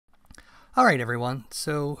All right, everyone.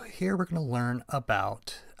 So here we're going to learn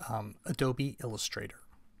about Adobe Illustrator.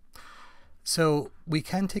 So we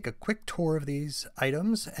can take a quick tour of these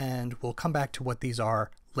items and we'll come back to what these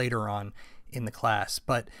are later on in the class.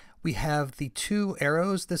 But we have the two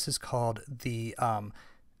arrows. This is called the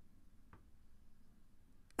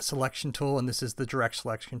selection tool, and this is the direct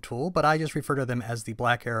selection tool, but I just refer to them as the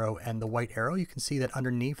black arrow and the white arrow. You can see that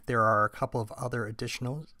underneath there are a couple of other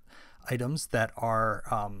additional items that are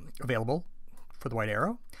available for the white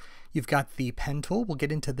arrow. You've got the pen tool. We'll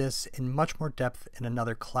get into this in much more depth in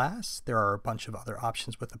another class. There are a bunch of other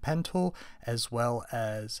options with the pen tool, as well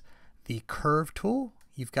as the curve tool.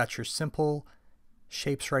 You've got your simple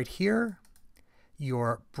shapes right here,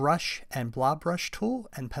 your brush and blob brush tool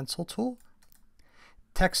and pencil tool,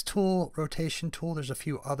 text tool, rotation tool. There's a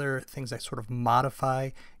few other things that sort of modify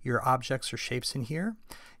your objects or shapes in here.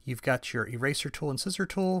 You've got your eraser tool and scissor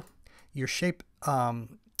tool, your shape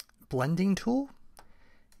blending tool,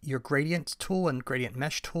 your gradient tool and gradient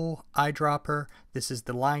mesh tool, eyedropper. This is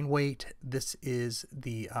the line weight. This is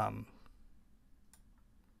the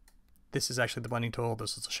this is actually the blending tool.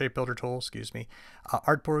 This is the shape builder tool, excuse me,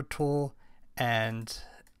 artboard tool, and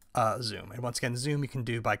zoom. And once again, zoom you can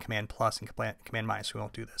do by command plus and command minus. We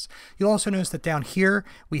won't do this. You'll also notice that down here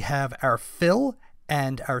we have our fill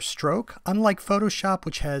and our stroke. Unlike Photoshop,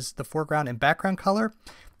 which has the foreground and background color,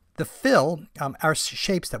 the fill, our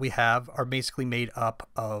shapes that we have are basically made up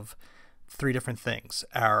of three different things: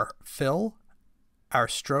 our fill, our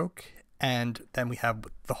stroke, and then we have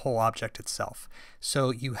the whole object itself.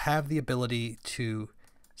 So you have the ability to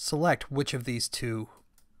select which of these two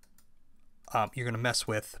you're going to mess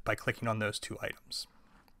with by clicking on those two items.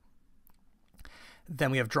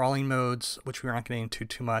 Then we have drawing modes, which we're not getting into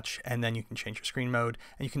too much, and then you can change your screen mode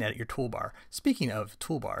and you can edit your toolbar. Speaking of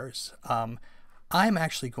toolbars, I'm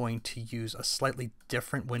actually going to use a slightly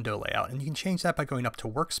different window layout, and you can change that by going up to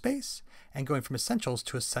Workspace and going from Essentials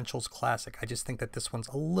to Essentials Classic. I just think that this one's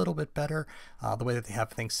a little bit better, the way that they have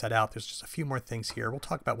things set out. There's just a few more things here. We'll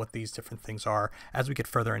talk about what these different things are as we get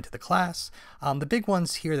further into the class. The big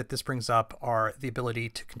ones here that this brings up are the ability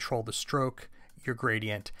to control the stroke, your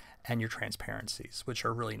gradient, and your transparencies, which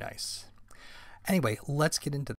are really nice. Anyway, let's get into